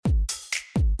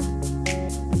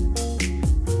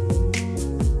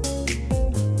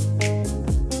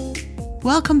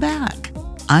Welcome back.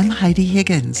 I'm Heidi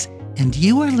Higgins, and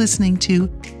you are listening to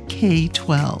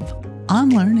K-12 on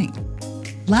Learning.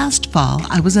 Last fall,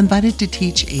 I was invited to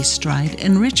teach a Stride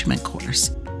enrichment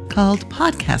course called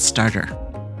Podcast Starter.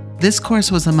 This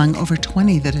course was among over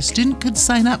 20 that a student could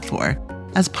sign up for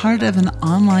as part of an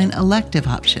online elective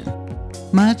option,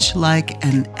 much like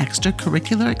an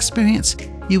extracurricular experience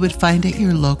you would find at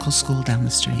your local school down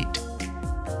the street.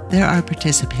 There are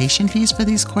participation fees for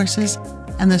these courses,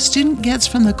 and the student gets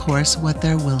from the course what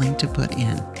they're willing to put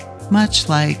in, much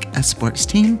like a sports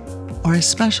team or a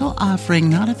special offering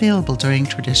not available during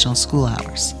traditional school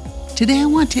hours. Today, I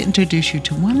want to introduce you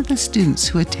to one of the students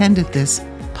who attended this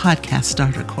Podcast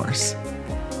Starter course.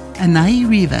 Anaí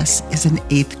Rivas is an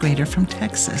 8th grader from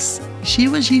Texas. She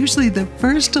was usually the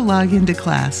first to log into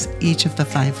class each of the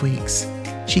 5 weeks.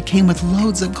 She came with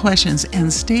loads of questions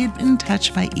and stayed in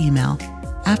touch by email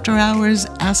after hours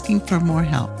asking for more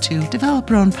help to develop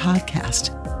her own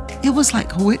podcast. It was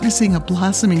like witnessing a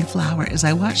blossoming flower as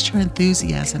I watched her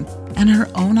enthusiasm and her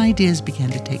own ideas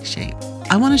began to take shape.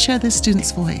 I want to share this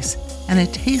student's voice and a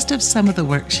taste of some of the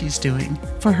work she's doing.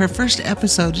 For her first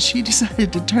episode, she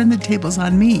decided to turn the tables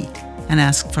on me and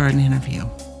ask for an interview.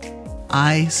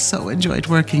 I so enjoyed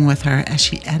working with her as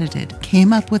she edited,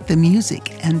 came up with the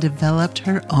music, and developed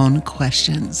her own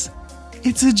questions.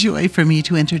 It's a joy for me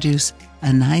to introduce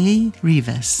Anaí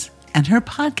Rivas and her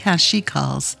podcast she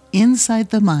calls Inside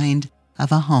the Mind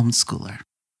of a Homeschooler.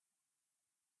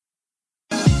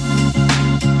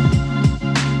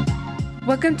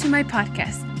 Welcome to my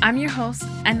podcast. I'm your host,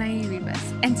 Anaí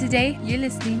Rivas, and today you're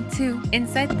listening to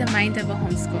Inside the Mind of a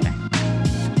Homeschooler.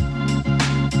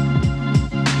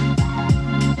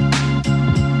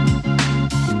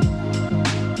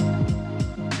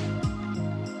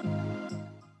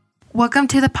 Welcome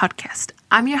to the podcast.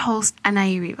 I'm your host,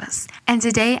 Anaí Rivas, and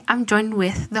today I'm joined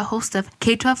with the host of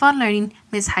K-12 on Learning,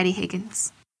 Ms. Heidi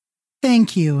Higgins.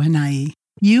 Thank you, Anaí.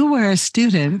 You were a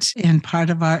student in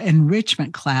part of our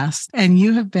enrichment class, and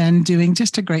you have been doing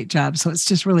just a great job. So it's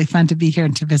just really fun to be here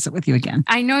and to visit with you again.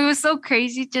 I know it was so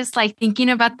crazy just like thinking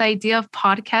about the idea of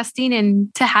podcasting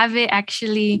and to have it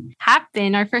actually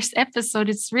happen. Our first episode,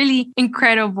 it's really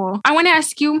incredible. I want to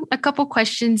ask you a couple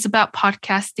questions about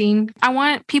podcasting. I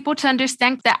want people to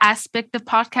understand the aspect of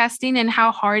podcasting and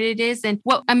how hard it is and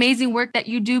what amazing work that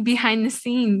you do behind the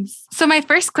scenes. So my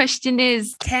first question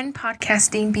is, can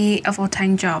podcasting be a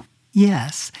full-time job?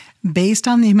 Yes. Based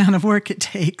on the amount of work it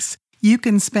takes, you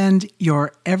can spend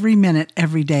your every minute,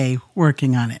 every day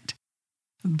working on it.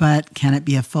 But can it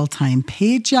be a full-time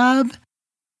paid job?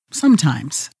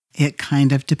 Sometimes. It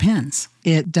kind of depends.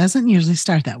 It doesn't usually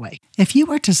start that way. If you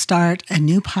were to start a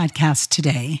new podcast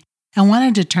today and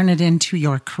wanted to turn it into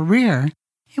your career,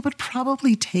 it would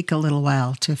probably take a little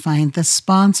while to find the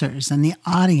sponsors and the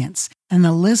audience and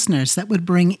the listeners that would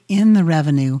bring in the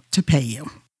revenue to pay you.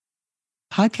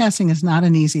 Podcasting is not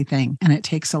an easy thing, and it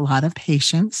takes a lot of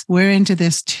patience. We're into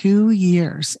this 2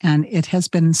 years, and it has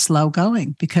been slow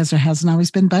going because there hasn't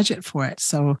always been budget for it.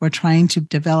 So we're trying to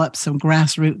develop some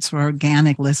grassroots for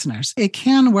organic listeners. It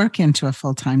can work into a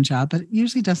full-time job, but it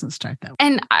usually doesn't start that way.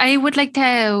 And I would like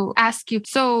to ask you,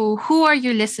 so who are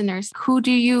your listeners? Who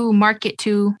do you market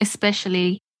to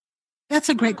especially? That's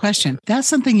a great question. That's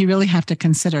something you really have to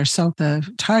consider. So the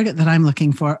target that I'm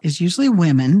looking for is usually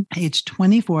women aged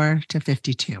 24 to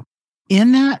 52.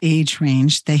 In that age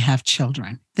range, they have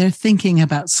children. They're thinking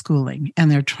about schooling and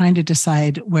they're trying to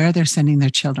decide where they're sending their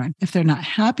children. If they're not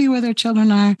happy where their children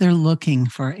are, they're looking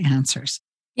for answers.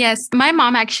 Yes, my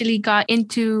mom actually got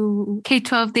into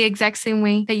K-12 the exact same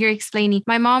way that you're explaining.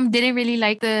 My mom didn't really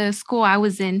like the school I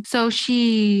was in, so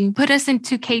she put us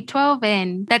into K-12,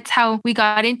 and that's how we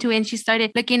got into it. And she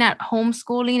started looking at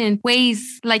homeschooling in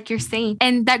ways like you're saying.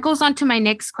 And that goes on to my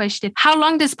next question. How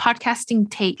long does podcasting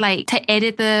take, like to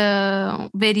edit the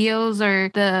videos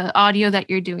or the audio that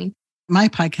you're doing? My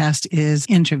podcast is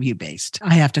interview-based.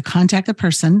 I have to contact the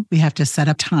person. We have to set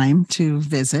up time to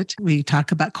visit. We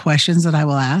talk about questions that I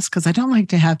will ask because I don't like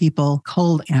to have people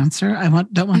cold answer. I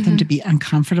don't want them to be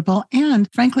uncomfortable. And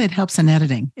frankly, it helps in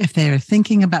editing. If they're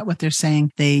thinking about what they're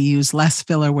saying, they use less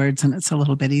filler words and it's a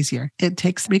little bit easier. It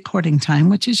takes recording time,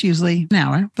 which is usually an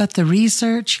hour, but the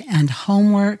research and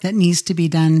homework that needs to be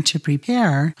done to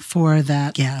prepare for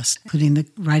that guest, including the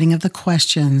writing of the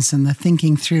questions and the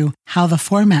thinking through how the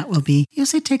format will be,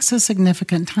 usually takes a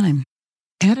significant time.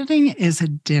 Editing is a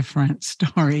different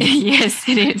story. Yes,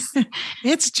 it is.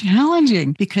 It's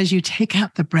challenging because you take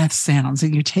out the breath sounds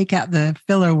and you take out the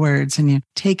filler words and you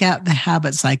take out the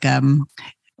habits like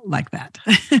that.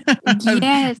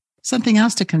 Yes. Something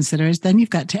else to consider is then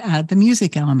you've got to add the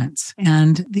music elements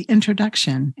and the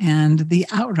introduction and the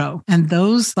outro. And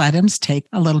those items take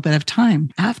a little bit of time.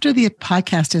 After the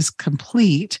podcast is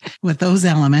complete with those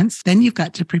elements, then you've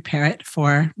got to prepare it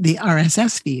for the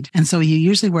RSS feed. And so you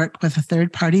usually work with a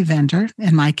third-party vendor.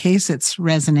 In my case, it's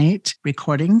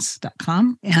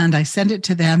resonaterecordings.com. And I send it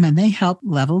to them and they help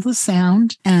level the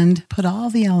sound and put all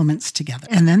the elements together.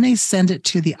 And then they send it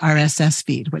to the RSS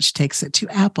feed, which takes it to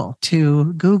Apple,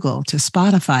 to Google, to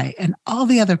Spotify, and all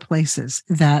the other places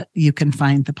that you can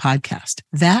find the podcast.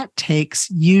 That takes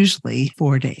usually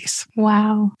 4 days.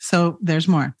 Wow. So there's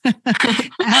more.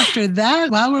 After that,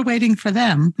 while we're waiting for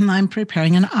them, I'm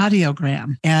preparing an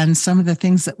audiogram and some of the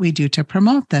things that we do to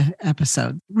promote the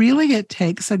episode. Really, it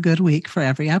takes a good week for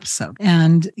every episode.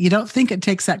 And you don't think it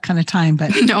takes that kind of time,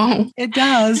 but no, it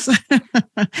does.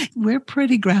 We're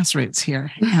pretty grassroots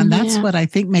here. And that's what I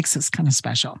think makes us kind of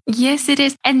special. Yes, it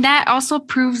is. And that also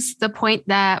proves the point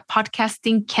that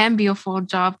podcasting can be a full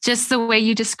job. Just the way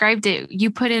you described it,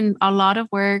 you put in a lot of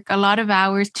work, a lot of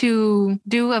hours to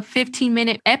do a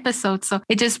 15-minute episode. So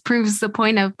it just proves the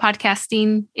point of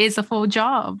podcasting is a full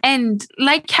job. And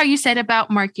like how you said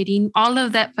about marketing, all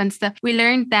of that fun stuff, we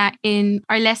learned that in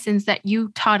our lessons that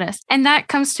you taught us. And that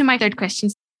comes to my third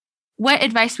question. What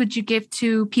advice would you give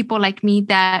to people like me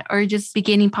that are just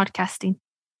beginning podcasting?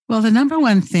 Well, the number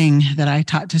one thing that I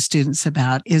talk to students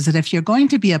about is that if you're going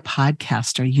to be a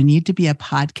podcaster, you need to be a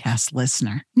podcast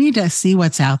listener. You need to see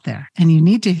what's out there and you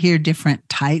need to hear different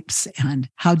types and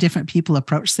how different people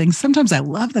approach things. Sometimes I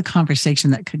love the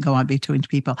conversation that can go on between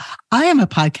people. I am a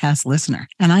podcast listener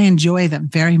and I enjoy them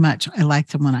very much. I like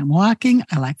them when I'm walking.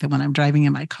 I like them when I'm driving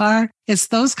in my car. It's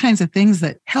those kinds of things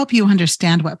that help you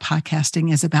understand what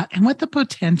podcasting is about and what the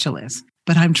potential is.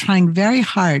 But I'm trying very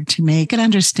hard to make it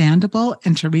understandable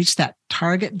and to reach that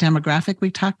target demographic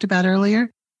we talked about earlier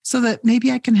so that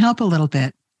maybe I can help a little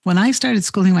bit. When I started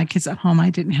schooling my kids at home, I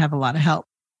didn't have a lot of help.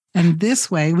 And this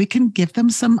way we can give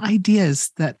them some ideas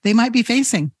that they might be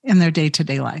facing in their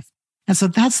day-to-day life. And so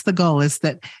that's the goal, is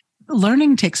that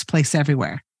learning takes place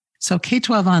everywhere. So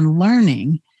K-12 on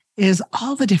Learning is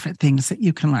all the different things that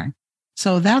you can learn.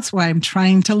 So that's why I'm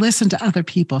trying to listen to other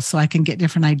people so I can get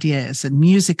different ideas and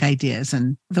music ideas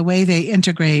and the way they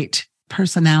integrate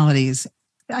personalities.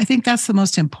 I think that's the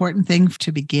most important thing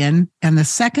to begin. And the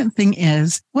second thing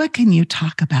is, what can you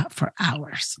talk about for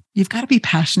hours? You've got to be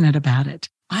passionate about it.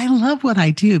 I love what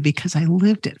I do because I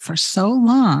lived it for so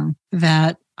long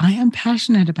that I am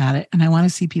passionate about it and I want to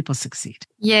see people succeed.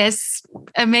 Yes,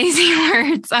 amazing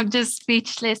words. I'm just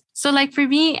speechless. So like for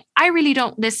me, I really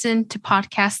don't listen to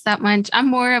podcasts that much. I'm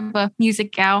more of a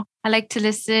music gal. I like to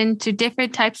listen to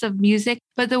different types of music,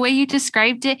 but the way you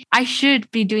described it, I should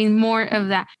be doing more of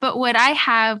that. But what I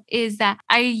have is that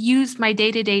I use my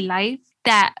day-to-day life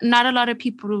that not a lot of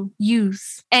people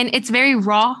use. And it's very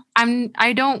raw.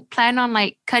 I don't plan on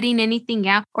like cutting anything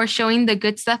out or showing the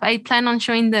good stuff. I plan on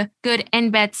showing the good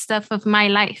and bad stuff of my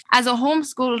life. As a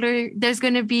homeschooler, there's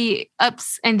going to be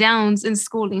ups and downs in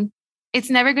schooling. It's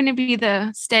never going to be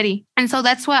the steady. And so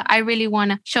that's what I really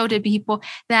want to show to people,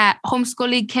 that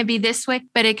homeschooling can be this way,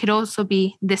 but it could also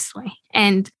be this way.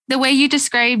 And the way you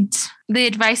described the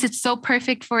advice, it's so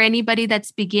perfect for anybody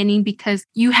that's beginning, because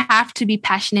you have to be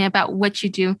passionate about what you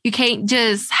do. You can't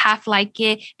just half like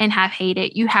it and half hate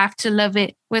it. You have to love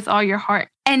it with all your heart.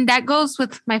 And that goes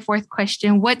with my fourth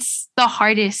question. What's the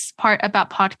hardest part about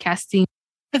podcasting?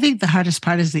 I think the hardest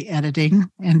part is the editing,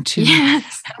 and to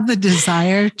have the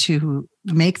desire to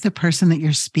make the person that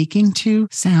you're speaking to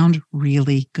sound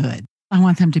really good. I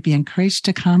want them to be encouraged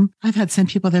to come. I've had some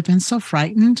people that have been so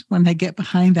frightened when they get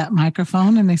behind that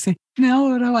microphone and they say, "No,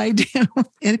 what do I do?"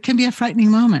 It can be a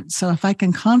frightening moment. So if I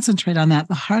can concentrate on that,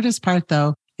 the hardest part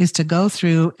though is to go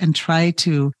through and try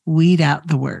to weed out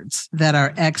the words that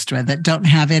are extra, that don't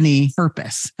have any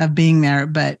purpose of being there,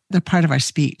 but they're part of our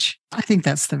speech. I think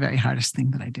that's the very hardest thing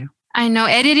that I do. I know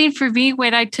editing for me,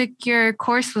 when I took your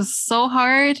course, was so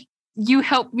hard. You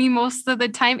helped me most of the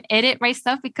time edit my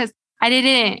stuff because I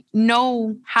didn't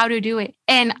know how to do it.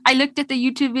 And I looked at the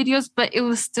YouTube videos, but it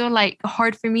was still like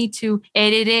hard for me to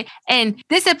edit it. And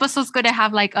this episode's going to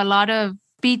have like a lot of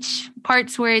speech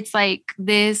parts where it's like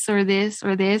this or this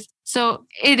or this. So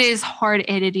it is hard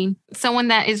editing. Someone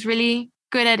that is really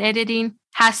good at editing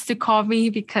has to call me,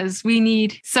 because we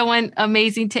need someone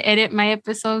amazing to edit my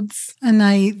episodes. And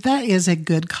that is a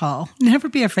good call. Never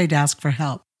be afraid to ask for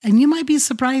help. And you might be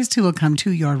surprised who will come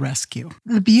to your rescue.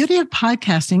 The beauty of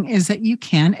podcasting is that you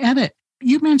can edit.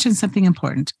 You mentioned something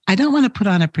important. I don't want to put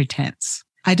on a pretense.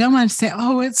 I don't want to say,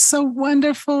 "Oh, it's so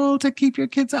wonderful to keep your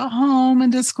kids at home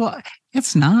and to school."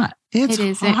 It's not.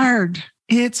 It's hard.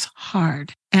 It's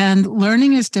hard. And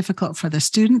learning is difficult for the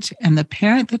student and the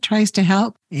parent that tries to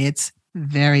help. It's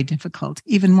very difficult,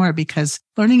 even more because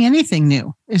learning anything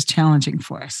new is challenging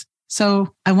for us.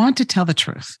 So I want to tell the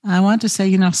truth. I want to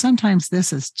say, sometimes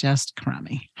this is just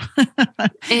crummy.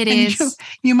 It is.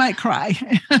 You might cry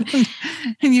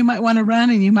and you might want to run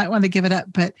and you might want to give it up.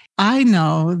 But I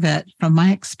know that from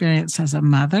my experience as a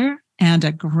mother and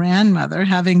a grandmother,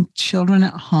 having children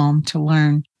at home, to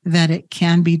learn that it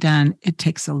can be done, it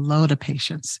takes a load of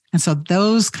patience. And so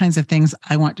those kinds of things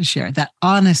I want to share. That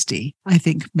honesty, I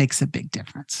think, makes a big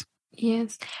difference.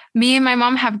 Yes. Me and my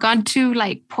mom have gone to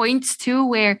points too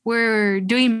where we're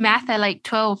doing math at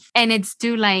 12 and it's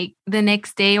due the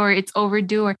next day, or it's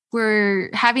overdue, or we're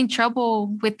having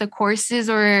trouble with the courses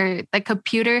or the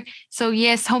computer. So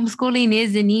yes, homeschooling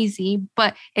isn't easy,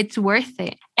 but it's worth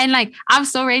it. And I'm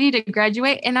so ready to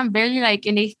graduate, and I'm barely in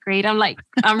 8th grade.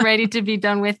 I'm ready to be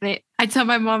done with it. I tell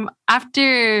my mom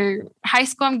after high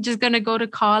school, I'm just going to go to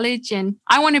college, and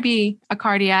I want to be a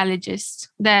cardiologist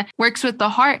that works with the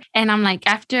heart. And I'm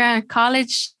after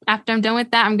college, after I'm done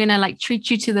with that, I'm going to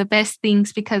treat you to the best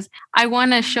things, because I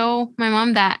want to show my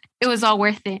mom that it was all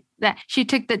worth it, that she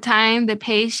took the time, the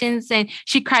patience, and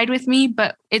she cried with me,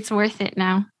 but it's worth it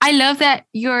now. I love that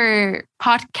your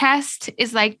podcast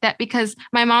is like that because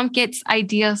my mom gets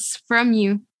ideas from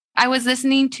you. I was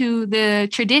listening to the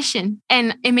tradition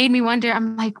and it made me wonder,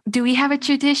 I'm do we have a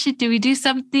tradition? Do we do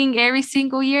something every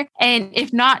single year? And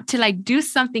if not, to do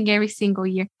something every single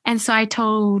year. And so I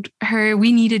told her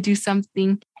we need to do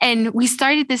something. And we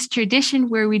started this tradition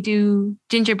where we do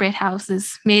gingerbread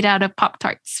houses made out of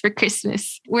Pop-Tarts for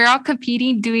Christmas. We're all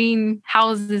competing doing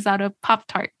houses out of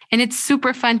Pop-Tart. And it's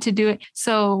super fun to do it.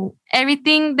 So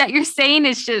everything that you're saying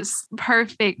is just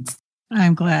perfect.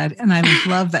 I'm glad. And I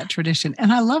love that tradition.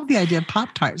 And I love the idea of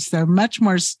Pop-Tarts. They're much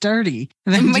more sturdy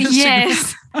than just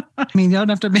yes. you don't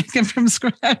have to make them from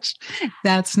scratch.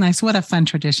 That's nice. What a fun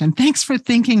tradition. Thanks for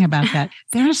thinking about that.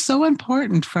 They're so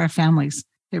important for our families.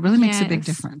 It really makes a big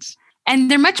difference. And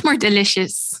they're much more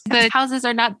delicious. The houses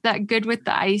are not that good with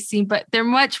the icing, but they're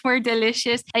much more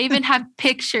delicious. I even have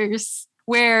pictures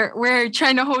where we're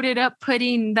trying to hold it up,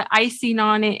 putting the icing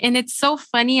on it. And it's so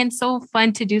funny and so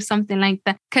fun to do something like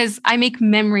that because I make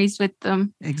memories with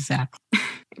them. Exactly.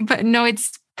 But no,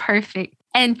 it's perfect.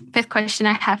 And fifth question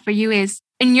I have for you is,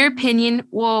 in your opinion,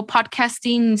 will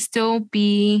podcasting still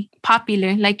be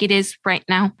popular like it is right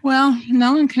now? Well,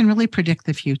 no one can really predict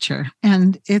the future.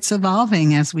 And it's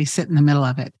evolving as we sit in the middle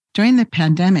of it. During the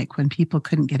pandemic, when people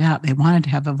couldn't get out, they wanted to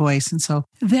have a voice. And so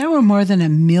there were more than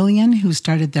 1 million who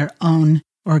started their own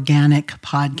organic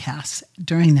podcasts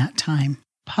during that time.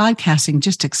 Podcasting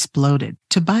just exploded.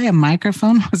 To buy a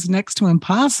microphone was next to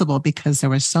impossible because there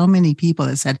were so many people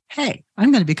that said, hey,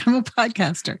 I'm going to become a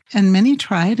podcaster. And many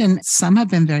tried, and some have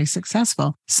been very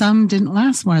successful. Some didn't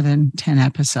last more than 10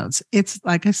 episodes. It's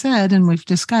like I said, and we've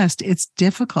discussed, it's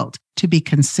difficult to be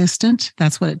consistent.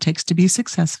 That's what it takes to be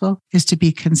successful, is to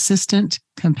be consistent,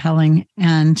 compelling,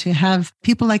 and to have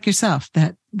people like yourself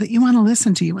that you want to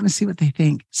listen to, you want to see what they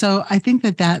think. So I think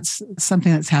that that's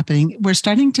something that's happening. We're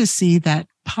starting to see that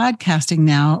podcasting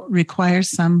now requires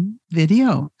some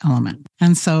video element.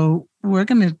 And so we're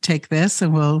going to take this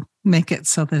and we'll make it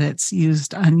so that it's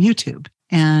used on YouTube.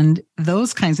 And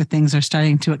those kinds of things are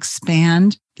starting to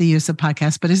expand the use of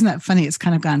podcasts. But isn't that funny? It's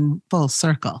kind of gone full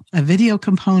circle. A video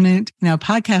component,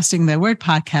 podcasting, the word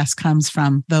podcast comes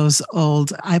from those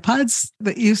old iPods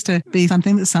that used to be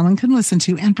something that someone could listen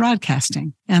to, and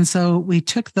broadcasting. And so we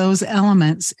took those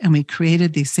elements and we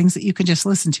created these things that you can just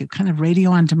listen to, kind of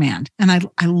radio on demand. And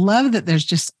I love that there's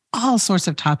just all sorts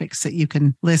of topics that you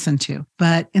can listen to.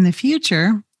 But in the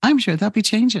future, I'm sure there'll be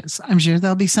changes. I'm sure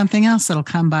there'll be something else that'll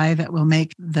come by that will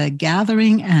make the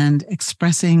gathering and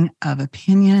expressing of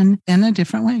opinion in a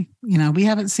different way. We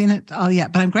haven't seen it all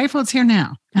yet, but I'm grateful it's here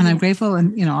now. And I'm grateful,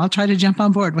 and, I'll try to jump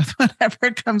on board with whatever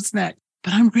comes next.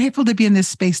 But I'm grateful to be in this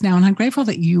space now, and I'm grateful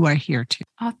that you are here too.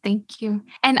 Oh, thank you.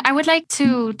 And I would like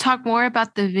to talk more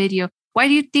about the video. Why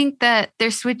do you think that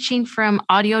they're switching from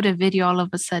audio to video all of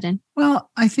a sudden? Well,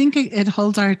 I think it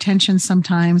holds our attention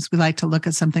sometimes. We like to look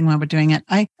at something while we're doing it.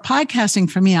 Podcasting,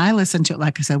 for me, I listen to it,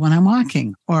 like I said, when I'm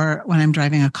walking or when I'm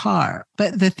driving a car.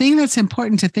 But the thing that's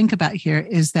important to think about here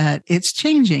is that it's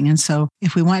changing. And so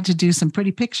if we want to do some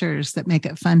pretty pictures that make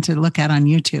it fun to look at on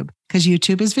YouTube, because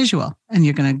YouTube is visual and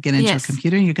you're going to get into a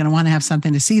computer and you're going to want to have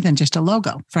something to see than just a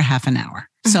logo for half an hour.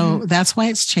 So that's why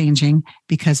it's changing,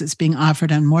 because it's being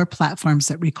offered on more platforms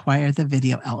that require the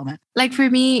video element. Like for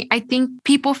me, I think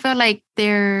people feel like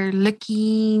they're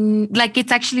looking like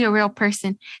it's actually a real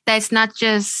person, that it's not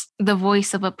just the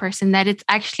voice of a person, that it's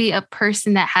actually a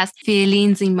person that has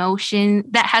feelings, emotion,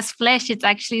 that has flesh. It's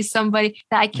actually somebody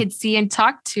that I could see and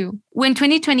talk to. When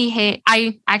 2020 hit,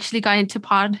 I actually got into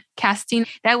podcasting.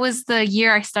 That was the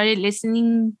year I started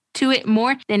listening to it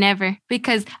more than ever,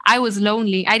 because I was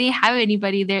lonely. I didn't have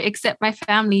anybody there except my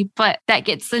family, but that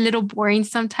gets a little boring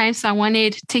sometimes. So I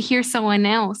wanted to hear someone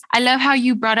else. I love how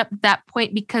you brought up that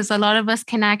point, because a lot of us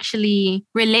can actually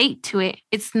relate to it.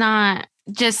 It's not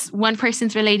just one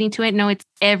person's relating to it. No, it's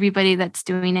everybody that's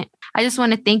doing it. I just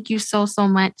want to thank you so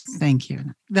much. Thank you.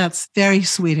 That's very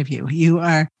sweet of you. You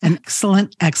are an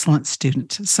excellent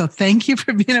student. So thank you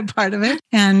for being a part of it.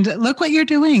 And look what you're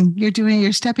doing.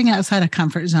 You're stepping outside a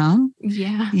comfort zone.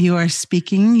 Yeah. You are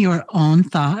speaking your own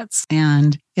thoughts,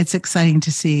 and it's exciting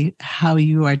to see how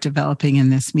you are developing in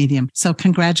this medium. So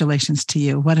congratulations to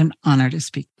you. What an honor to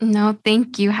speak. No,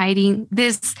 thank you, Heidi.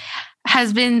 This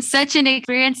has been such an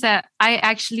experience that I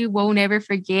actually won't ever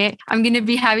forget. I'm going to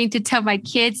be having to tell my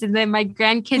kids and then my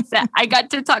grandkids that I got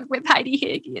to talk with Heidi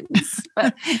Higgins.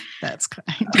 But that's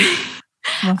kind.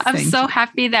 Well, I'm so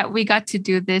happy that we got to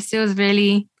do this. It was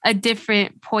really a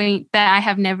different point that I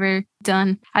have never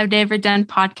done. I've never done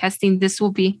podcasting. This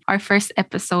will be our first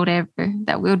episode ever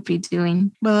that we'll be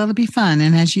doing. Well, it'll be fun.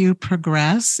 And as you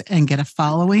progress and get a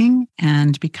following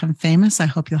and become famous, I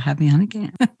hope you'll have me on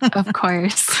again. Of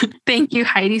course. Thank you,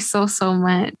 Heidi, so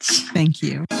much. Thank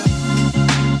you.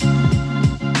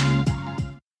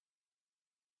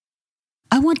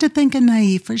 I want to thank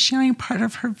Anai for sharing part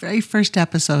of her very first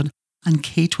episode on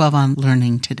K-12 on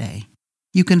Learning today.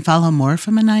 You can follow more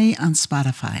from Anai on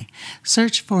Spotify.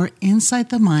 Search for Inside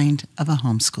the Mind of a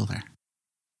Homeschooler.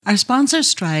 Our sponsor,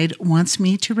 Stride, wants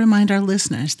me to remind our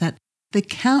listeners that the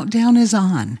countdown is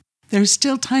on. There's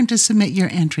still time to submit your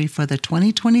entry for the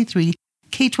 2023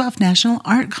 K-12 National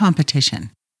Art Competition.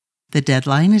 The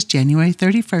deadline is January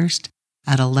 31st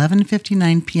at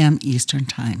 11:59 p.m. Eastern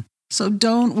Time. So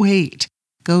don't wait.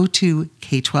 Go to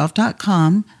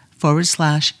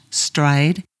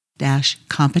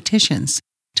k12.com/stride-competitions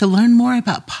to learn more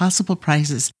about possible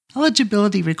prizes,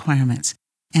 eligibility requirements,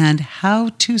 and how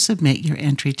to submit your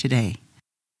entry today.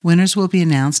 Winners will be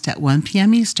announced at 1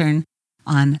 p.m. Eastern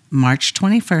on March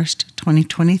 21st,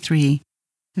 2023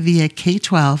 via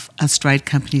K-12, a Stride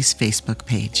Company's Facebook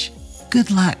page. Good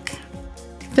luck.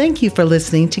 Thank you for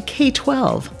listening to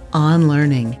K-12 on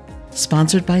Learning,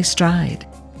 sponsored by Stride.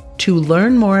 To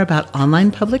learn more about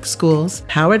online public schools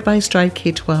powered by Stride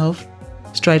K-12,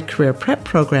 Stride Career Prep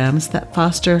programs that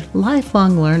foster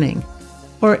lifelong learning,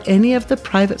 or any of the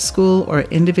private school or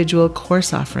individual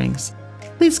course offerings,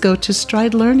 please go to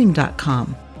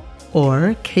stridelearning.com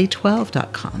or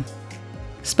k12.com.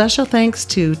 Special thanks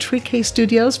to Tree K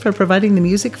Studios for providing the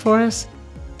music for us.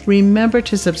 Remember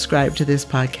to subscribe to this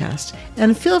podcast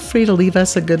and feel free to leave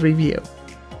us a good review.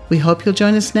 We hope you'll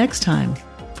join us next time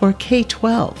for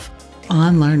K-12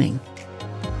 on Learning.